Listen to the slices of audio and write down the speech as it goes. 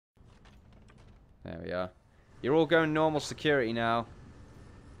There we are. You're all going normal security now.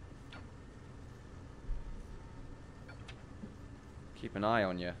 Keep an eye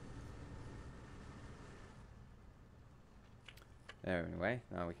on you. There, anyway.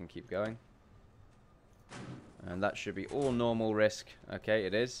 Now we can keep going. And that should be all normal risk. Okay,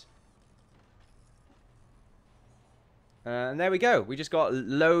 it is. And there we go. We just got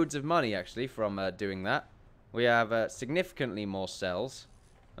loads of money, actually, from doing that. We have significantly more cells.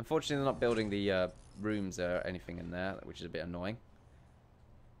 Unfortunately, they're not building the rooms or anything in there, which is a bit annoying.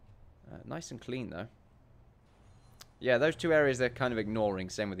 Nice and clean, though. Yeah, those two areas they're kind of ignoring.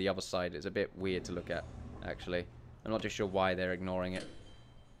 Same with the other side. It's a bit weird to look at, actually. I'm not too sure why they're ignoring it.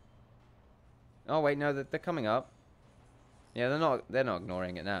 Oh, wait, no, they're coming up. Yeah, they're not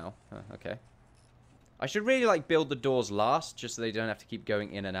ignoring it now. Okay. I should really, like, build the doors last, just so they don't have to keep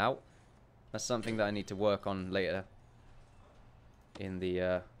going in and out. That's something that I need to work on later. In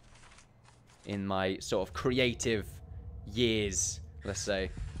the, in my sort of creative years, let's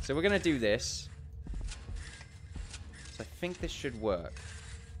say. So we're going to do this. So I think this should work.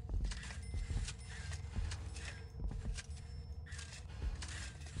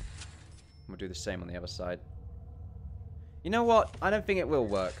 We'll do the same on the other side. You know what? I don't think it will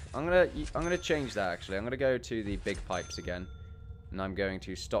work. I'm gonna change that, actually. I'm gonna go to the big pipes again. And I'm going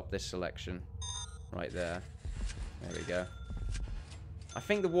to stop this selection. Right there. There we go. I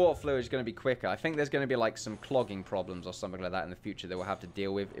think the water flow is going to be quicker. I think there's going to be, like, some clogging problems or something like that in the future that we'll have to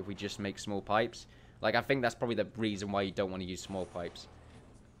deal with if we just make small pipes. Like, I think that's probably the reason why you don't want to use small pipes.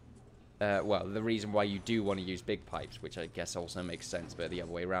 Well, the reason why you do want to use big pipes, which I guess also makes sense, but the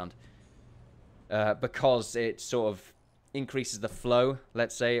other way around. Because it sort of increases the flow,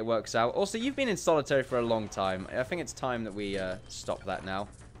 let's say it works out. Also, you've been in solitary for a long time. I think it's time that we stop that now.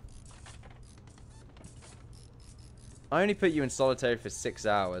 I only put you in solitary for 6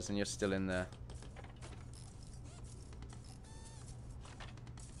 hours and you're still in there.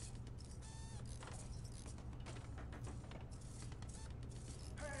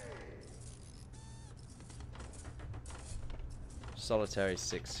 Solitary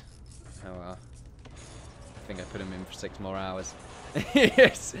 6. Oh well. I think I put him in for 6 more hours.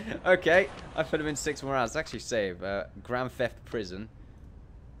 Yes! Okay, I put him in 6 more hours. Actually save. Grand Theft Prison.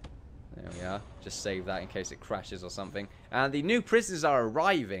 There we are. Just save that in case it crashes or something. And the new prisoners are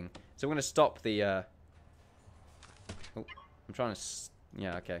arriving. So we're going to stop the... Oh, I'm trying to...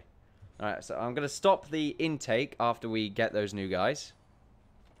 Yeah, okay. Alright, so I'm going to stop the intake after we get those new guys.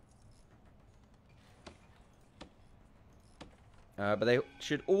 But they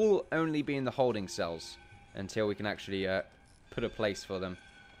should all only be in the holding cells until we can actually put a place for them.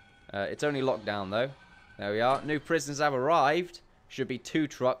 It's only locked down, though. There we are. New prisoners have arrived. Should be 2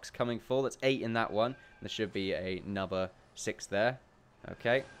 trucks coming full. That's 8 in that one. There should be another 6 there.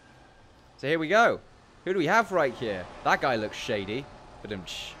 Okay. So here we go. Who do we have right here? That guy looks shady. But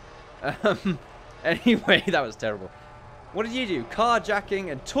anyway, that was terrible. What did you do?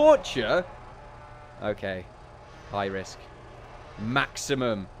 Carjacking and torture? Okay. High risk.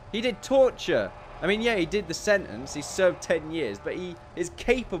 Maximum. He did torture. I mean, yeah, he did the sentence. He served 10 years. But he is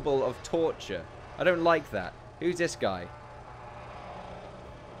capable of torture. I don't like that. Who's this guy?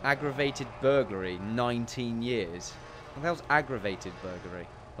 Aggravated burglary, 19 years. What the hell's aggravated burglary?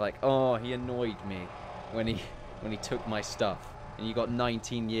 Like, oh, he annoyed me when he took my stuff. And you got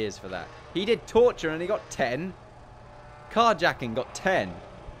 19 years for that. He did torture and he got 10. Carjacking got 10.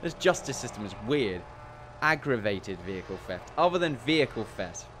 This justice system is weird. Aggravated vehicle theft. Other than vehicle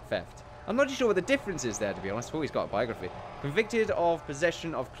theft. I'm not too sure what the difference is there, to be honest. I've always got a biography. Convicted of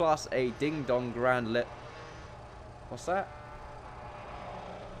possession of Class A ding-dong grand lit... What's that?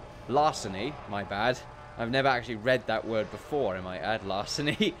 Larceny, my bad. I've never actually read that word before, I might add.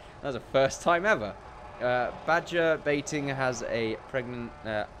 Larceny. That's the first time ever. Badger baiting has a pregnant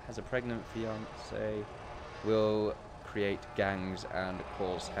fiance. Will create gangs and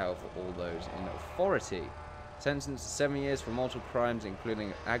cause hell for all those in authority. Sentenced to 7 years for multiple crimes,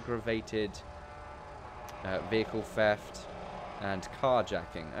 including aggravated vehicle theft and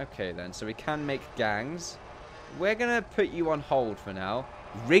carjacking. Okay, then. So we can make gangs. We're going to put you on hold for now.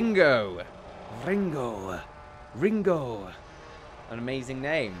 Ringo. An amazing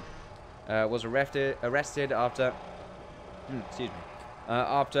name. Was arrested after... excuse me.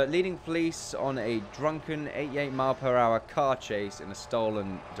 After leading police on a drunken 88 mph car chase in a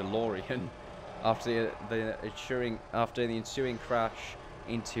stolen DeLorean. After the ensuing crash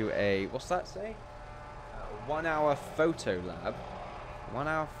into a... What's that say? 1 hour photo lab. 1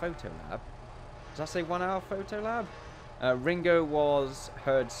 hour photo lab? Does that say 1 hour photo lab? Ringo was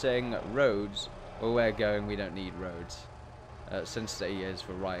heard saying, roads, where we're going, we don't need roads. since he is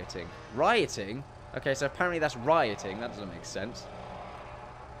for rioting. Rioting? Okay, so apparently that's rioting. That doesn't make sense.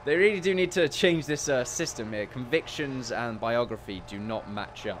 They really do need to change this system here. Convictions and biography do not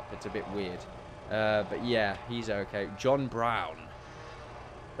match up. It's a bit weird. But yeah, he's okay. John Brown.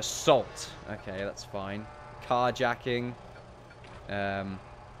 Assault. Okay, that's fine. Carjacking.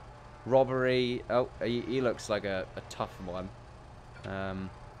 Robbery. Oh, he looks like a tough one.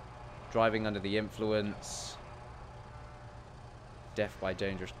 Driving under the influence. Death by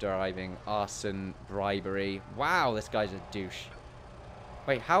dangerous driving. Arson. Bribery. Wow, this guy's a douche.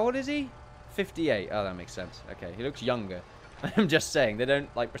 Wait, how old is he? 58. Oh, that makes sense. Okay, he looks younger. I'm just saying, they don't,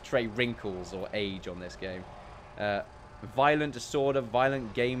 like, portray wrinkles or age on this game. Violent disorder,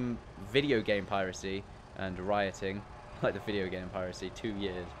 violent video game piracy, and rioting. Like the video game piracy, 2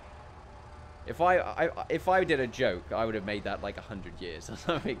 years. If I did a joke, I would have made that like 100 years or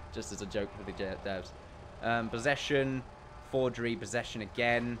something, just as a joke for the devs. Possession, forgery, possession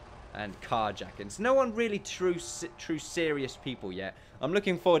again, and carjacking. It's no one really true serious people yet. I'm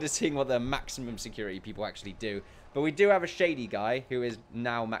looking forward to seeing what the maximum security people actually do. But we do have a shady guy who is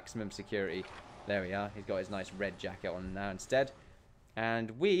now maximum security. There we are. He's got his nice red jacket on now instead.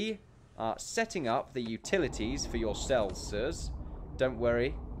 And we are setting up the utilities for your cells, sirs. Don't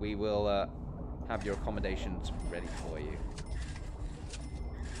worry. We will have your accommodations ready for you.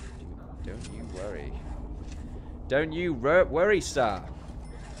 Don't you worry. Don't you worry, sir.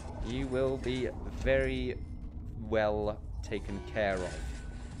 You will be very well taken care of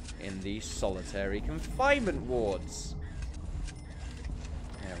in the solitary confinement wards.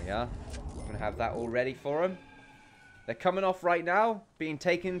 There we are. We're going to have that all ready for them. They're coming off right now, being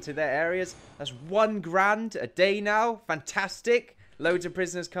taken to their areas. That's $1 grand a day now. Fantastic. Loads of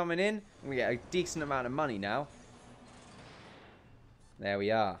prisoners coming in. We get a decent amount of money now. There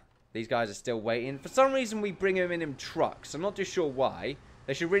we are. These guys are still waiting. For some reason, we bring them in trucks. I'm not too sure why.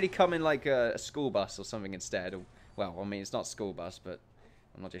 They should really come in like a school bus or something instead. Well, I mean, it's not a school bus, but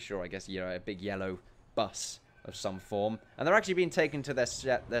I'm not too sure. I guess, you know, a big yellow bus of some form. And they're actually being taken to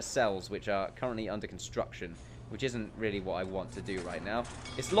their cells, which are currently under construction, which isn't really what I want to do right now.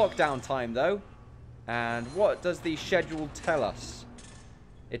 It's lockdown time, though. And what does the schedule tell us?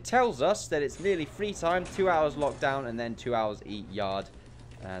 It tells us that it's nearly free time, 2 hours lockdown, and then 2 hours eat yard.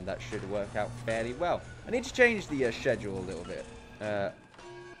 And that should work out fairly well. I need to change the schedule a little bit.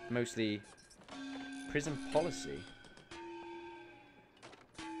 Mostly prison policy.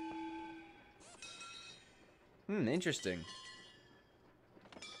 Interesting.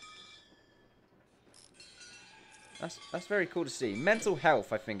 That's very cool to see. Mental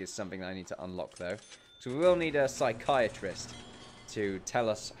health, I think, is something that I need to unlock, though. So we will need a psychiatrist to tell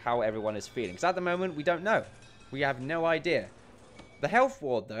us how everyone is feeling. Because at the moment, we don't know. We have no idea. The health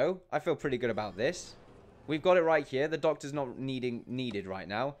ward, though, I feel pretty good about this. We've got it right here. The doctor's not needed right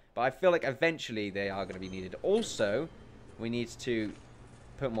now. But I feel like eventually they are going to be needed. Also, we need to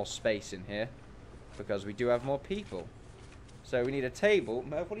put more space in here. Because we do have more people. So we need a table.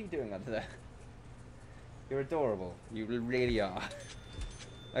 Merv, what are you doing under there? You're adorable. You really are.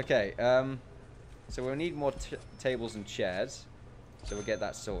 Okay, so we'll need more tables and chairs. So we'll get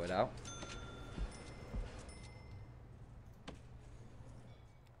that sorted out.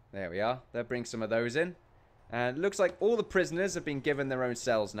 There we are. They'll bring some of those in. And it looks like all the prisoners have been given their own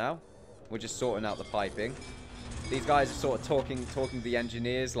cells now. We're just sorting out the piping. These guys are sort of talking to the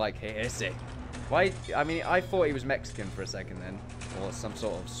engineers like, hey, is it? Why? I mean, I thought he was Mexican for a second then. Or some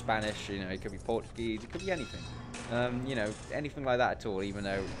sort of Spanish, you know, it could be Portuguese, it could be anything. You know, anything like that at all, even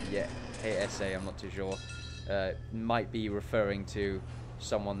though, yeah, ASA, I'm not too sure. Might be referring to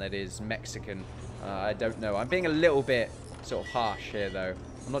someone that is Mexican. I don't know. I'm being a little bit sort of harsh here, though.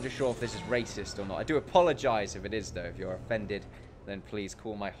 I'm not too sure if this is racist or not. I do apologize if it is, though. If you're offended, then please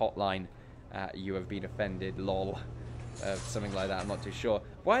call my hotline. You have been offended, lol. Something like that. I'm not too sure.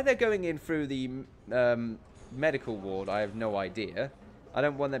 Why they're going in through the medical ward, I have no idea. I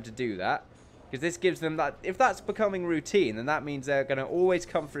don't want them to do that. Because this gives them that... If that's becoming routine, then that means they're going to always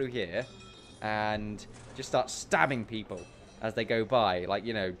come through here and just start stabbing people as they go by. Like,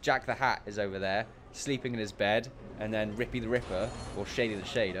 you know, Jack the Hat is over there, sleeping in his bed, and then Rippy the Ripper, or Shady the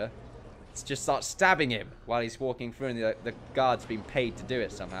Shader, just start stabbing him while he's walking through, and the guard's been paid to do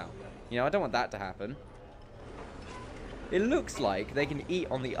it somehow. You know, I don't want that to happen. It looks like they can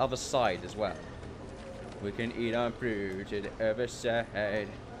eat on the other side as well. We can eat on through to the other side.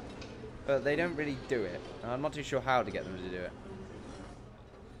 But they don't really do it. I'm not too sure how to get them to do it.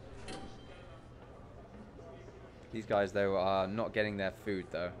 These guys, though, are not getting their food,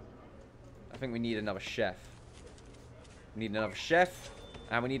 though. I think we need another chef. We need another chef.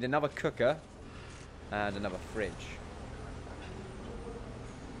 And we need another cooker. And another fridge.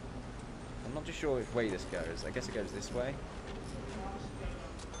 Not too sure which way this goes. I guess it goes this way.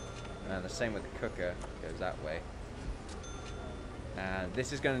 And the same with the cooker. It goes that way. And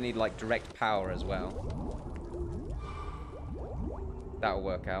this is going to need, like, direct power as well. That'll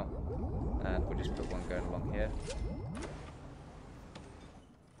work out. And we'll just put one going along here.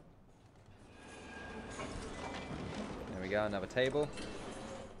 There we go, another table.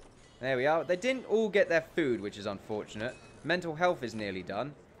 There we are. They didn't all get their food, which is unfortunate. Mental health is nearly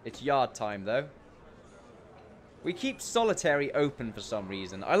done. It's yard time, though. We keep solitary open for some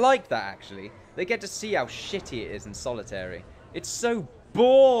reason. I like that, actually. They get to see how shitty it is in solitary. It's so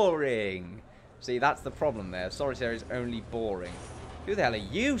boring. See, that's the problem there. Solitary is only boring. Who the hell are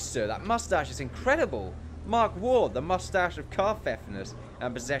you, sir? That mustache is incredible. Mark Ward, the mustache of car theftness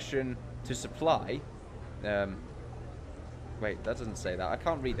and possession to supply. Wait, that doesn't say that. I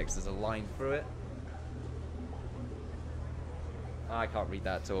can't read that because there's a line through it. I can't read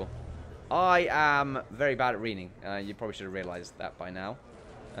that at all. I am very bad at reading. You probably should have realized that by now.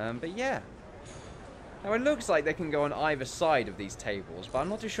 But yeah. Now it looks like they can go on either side of these tables, but I'm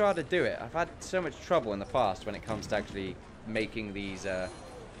not too sure how to do it. I've had so much trouble in the past when it comes to actually making these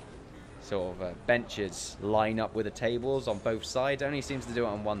benches line up with the tables on both sides. It only seems to do it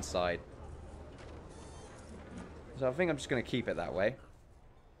on one side. So I think I'm just going to keep it that way.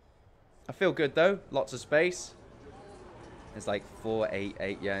 I feel good though. Lots of space. It's like 4, 8,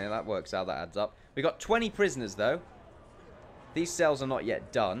 8. Yeah, that works out. That adds up. We got 20 prisoners though. These cells are not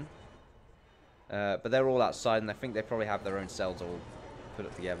yet done. But they're all outside, and I think they probably have their own cells all put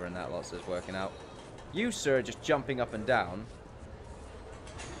up together, and that lots is working out. You, sir, are just jumping up and down.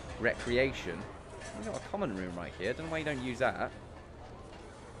 Recreation. We've got a common room right here. Don't know why you don't use that.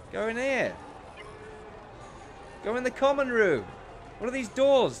 Go in here. Go in the common room. What are these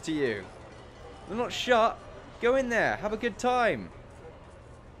doors to you? They're not shut. Go in there. Have a good time.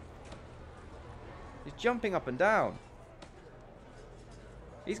 He's jumping up and down.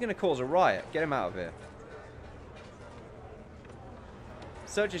 He's going to cause a riot. Get him out of here.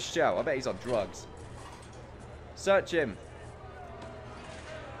 Search his shell. I bet he's on drugs. Search him.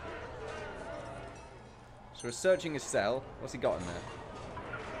 So we're searching his cell. What's he got in there?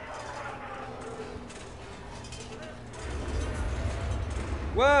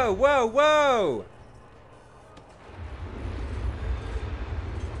 Whoa, whoa, whoa!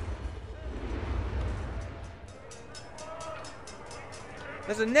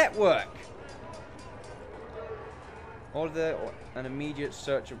 There's a network! An immediate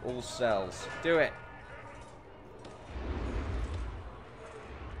search of all cells. Do it!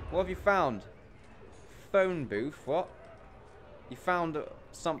 What have you found? Phone booth, what? You found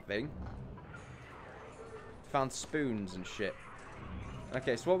something. Found spoons and shit.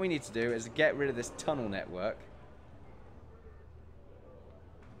 Okay, so what we need to do is get rid of this tunnel network.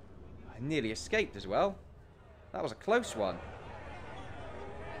 I nearly escaped as well. That was a close one.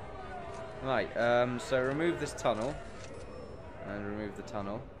 Right, so remove this tunnel. And remove the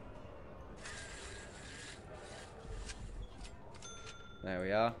tunnel. There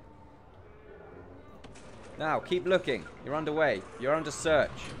we are. Now, keep looking. You're underway. You're under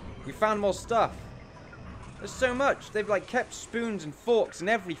search. We found more stuff. There's so much. They've, like, kept spoons and forks and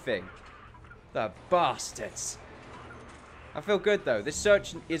everything. The bastards. I feel good, though. This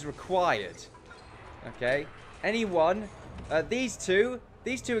search is required. Okay? Anyone... these two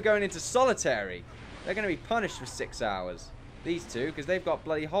are going into solitary. They're going to be punished for 6 hours. These two, because they've got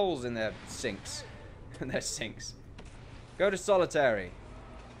bloody holes in their sinks. In their sinks. Go to solitary.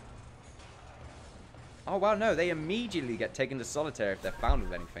 Oh, wow, no. They immediately get taken to solitary if they're found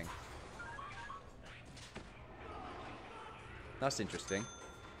with anything. That's interesting.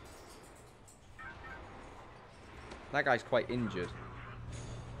 That guy's quite injured.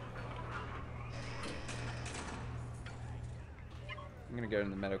 I'm going to go in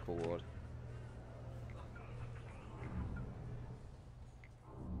the medical ward.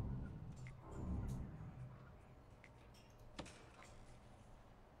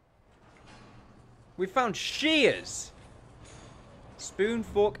 We found shears! Spoon,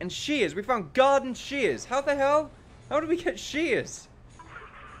 fork, and shears. We found garden shears. How the hell? How did we get shears?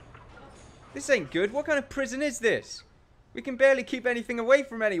 This ain't good. What kind of prison is this? We can barely keep anything away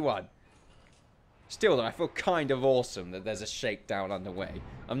from anyone. Still, though, I feel kind of awesome that there's a shakedown underway.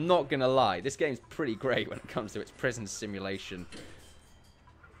 I'm not gonna lie. This game's pretty great when it comes to its prison simulation.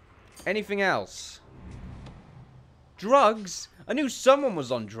 Anything else? Drugs? I knew someone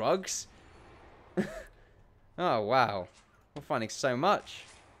was on drugs. Oh, wow. We're finding so much.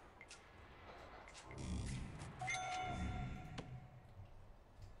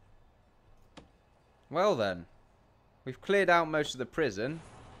 Well then. We've cleared out most of the prison.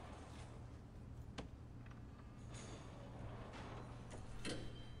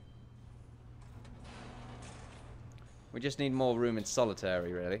 We just need more room in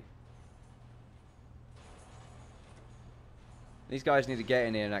solitary, really. These guys need to get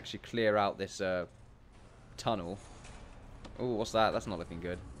in here and actually clear out this tunnel. Oh, what's that? That's not looking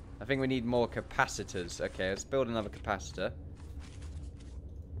good. I think we need more capacitors. Okay, let's build another capacitor.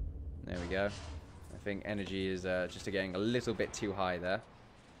 There we go. I think energy is just getting a little bit too high there.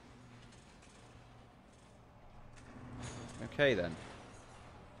 Okay, then.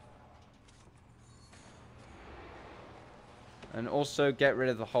 And also get rid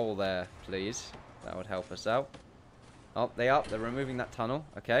of the hole there, please. That would help us out. Oh, they're removing that tunnel.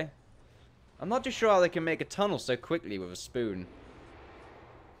 Okay. I'm not too sure how they can make a tunnel so quickly with a spoon.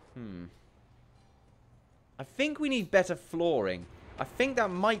 I think we need better flooring. I think that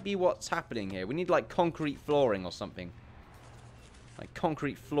might be what's happening here. We need, like, concrete flooring or something. Like,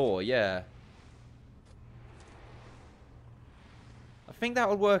 concrete floor, yeah. I think that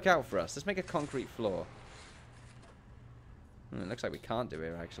would work out for us. Let's make a concrete floor. It looks like we can't do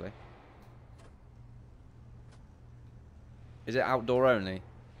it, actually. Is it outdoor only?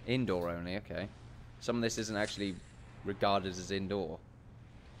 Indoor only, okay. Some of this isn't actually regarded as indoor.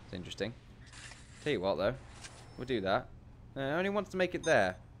 It's interesting. Tell you what, though. We'll do that. It only wants to make it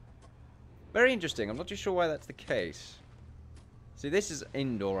there. Very interesting. I'm not too sure why that's the case. See, this is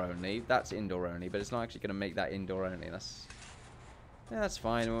indoor only. That's indoor only, but it's not actually going to make that indoor only. That's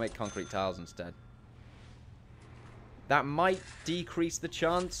fine. We'll make concrete tiles instead. That might decrease the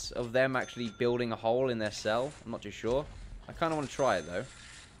chance of them actually building a hole in their cell. I'm not too sure. I kind of want to try it, though.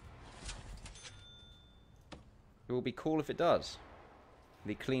 It will be cool if it does.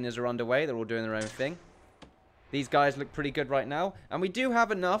 The cleaners are underway. They're all doing their own thing. These guys look pretty good right now. And we do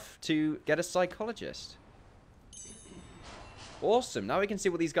have enough to get a psychologist. Awesome. Now we can see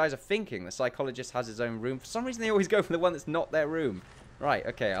what these guys are thinking. The psychologist has his own room. For some reason, they always go for the one that's not their room. Right,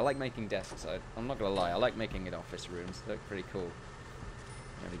 okay. I like making desks. I'm not going to lie. I like making it office rooms. They look pretty cool.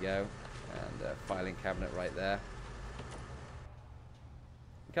 There we go. And a filing cabinet right there.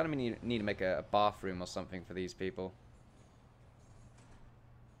 We kind of need to make a bathroom or something for these people.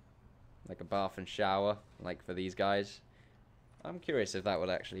 Like a bath and shower, like for these guys. I'm curious if that would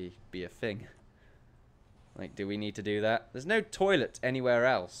actually be a thing. Like, do we need to do that? There's no toilet anywhere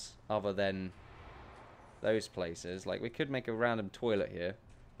else other than those places. Like, we could make a random toilet here.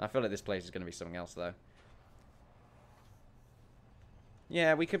 I feel like this place is going to be something else, though.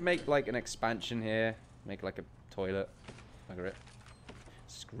 Yeah, we could make, like, an expansion here. Make, like, a toilet. Look at it.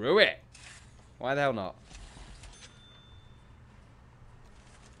 Screw it! Why the hell not?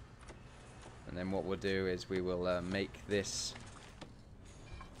 And then what we'll do is we will make this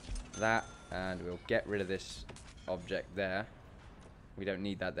that, and we'll get rid of this object there. We don't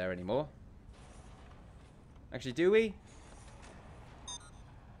need that there anymore. Actually, do we?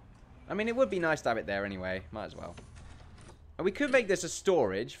 I mean, it would be nice to have it there anyway. Might as well. And we could make this a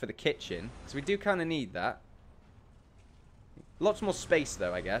storage for the kitchen, because we do kind of need that. Lots more space,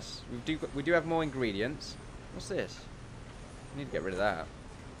 though, I guess. We do have more ingredients. What's this? We need to get rid of that.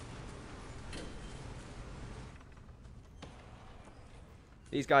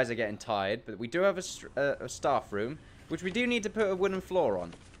 These guys are getting tired, but we do have a staff room, which we do need to put a wooden floor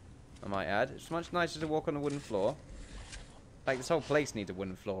on, I might add. It's much nicer to walk on a wooden floor. Like, this whole place needs a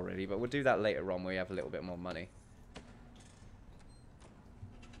wooden floor, really, but we'll do that later on when we have a little bit more money.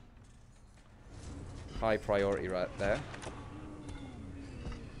 High priority right there.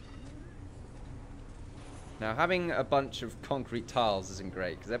 Now, having a bunch of concrete tiles isn't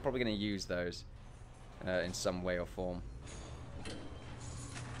great, because they're probably going to use those in some way or form.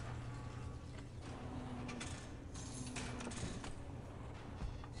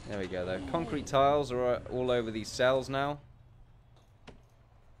 There we go, though. Concrete tiles are all over these cells now.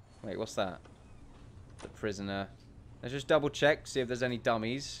 Wait, what's that? The prisoner. Let's just double check, see if there's any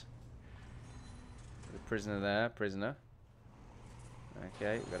dummies. The prisoner there, prisoner.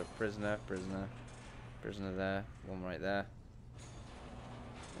 Okay, we've got a prisoner, prisoner, prisoner there. One right there.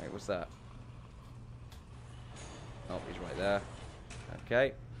 Wait, what's that? Oh, he's right there.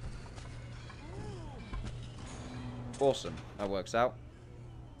 Okay. Awesome. That works out.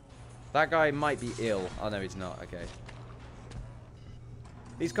 That guy might be ill. Oh, no, he's not. Okay.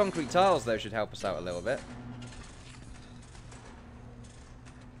 These concrete tiles, though, should help us out a little bit.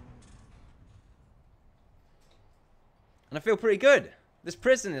 And I feel pretty good. This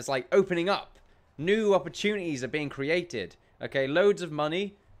prison is, like, opening up. New opportunities are being created. Okay, loads of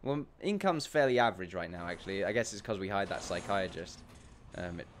money. Well, income's fairly average right now, actually. I guess it's because we hired that psychiatrist.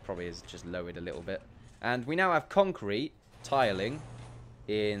 It probably is just lowered a little bit. And we now have concrete tiling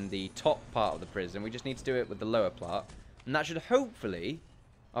in the top part of the prison. We just need to do it with the lower part. And that should hopefully...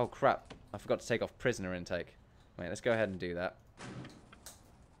 Oh, crap. I forgot to take off prisoner intake. Wait, let's go ahead and do that.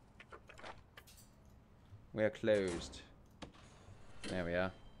 We are closed. There we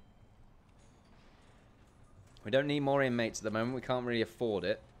are. We don't need more inmates at the moment. We can't really afford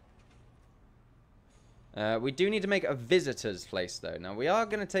it. We do need to make a visitor's place, though. Now, we are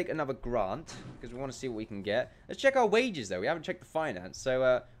going to take another grant, because we want to see what we can get. Let's check our wages, though. We haven't checked the finance.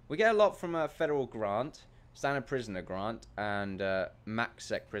 So, we get a lot from a federal grant, standard prisoner grant, and max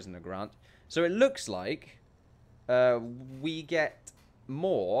sec prisoner grant. So, it looks like we get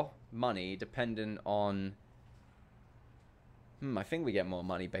more money dependent on... I think we get more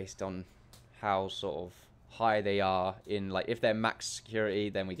money based on how sort of high they are in, like, if they're max security,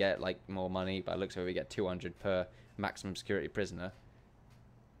 then we get, like, more money. But it looks like we get 200 per maximum security prisoner.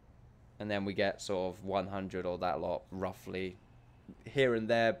 And then we get sort of 100 or that lot, roughly, here and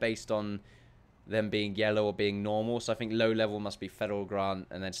there, based on them being yellow or being normal. So I think low level must be federal grant,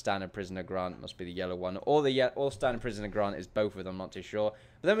 and then standard prisoner grant must be the yellow one. Or standard prisoner grant is both of them, I'm not too sure.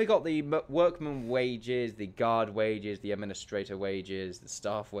 But then we got the workman wages, the guard wages, the administrator wages, the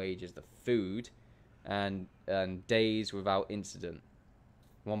staff wages, the food, and days without incident.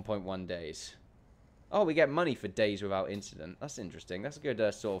 1.1 days. Oh, we get money for days without incident. That's interesting. That's a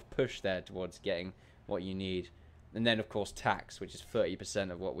good sort of push there towards getting what you need. And then, of course, tax, which is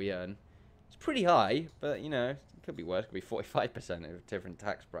 30% of what we earn. It's pretty high, but, you know, it could be worse. It could be 45% of a different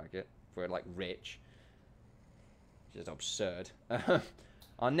tax bracket if we're, like, rich. Which is absurd.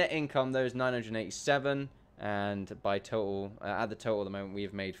 Our net income, though, is 987. And by total, at the total at the moment,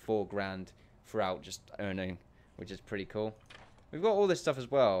 we've made 4 grand throughout just earning, which is pretty cool. We've got all this stuff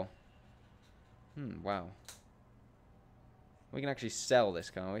as well. Wow. We can actually sell this,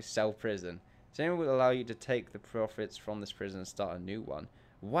 can't we? Sell prison. So anyone will allow you to take the profits from this prison and start a new one.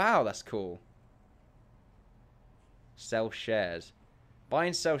 Wow, that's cool. Sell shares. Buy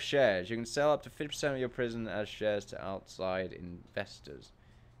and sell shares. You can sell up to 50% of your prison as shares to outside investors.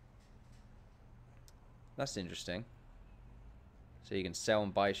 That's interesting. So you can sell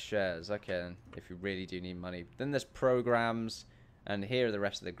and buy shares. Okay, then, if you really do need money. Then there's programs. And here are the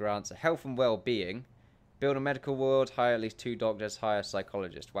rest of the grants. Health and well-being. Build a medical ward. Hire at least 2 doctors. Hire a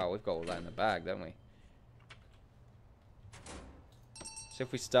psychologist. Wow, we've got all that in the bag, don't we? So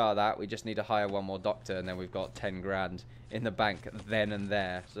if we start that, we just need to hire 1 more doctor. And then we've got 10 grand in the bank then and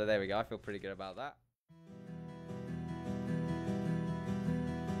there. So there we go. I feel pretty good about that.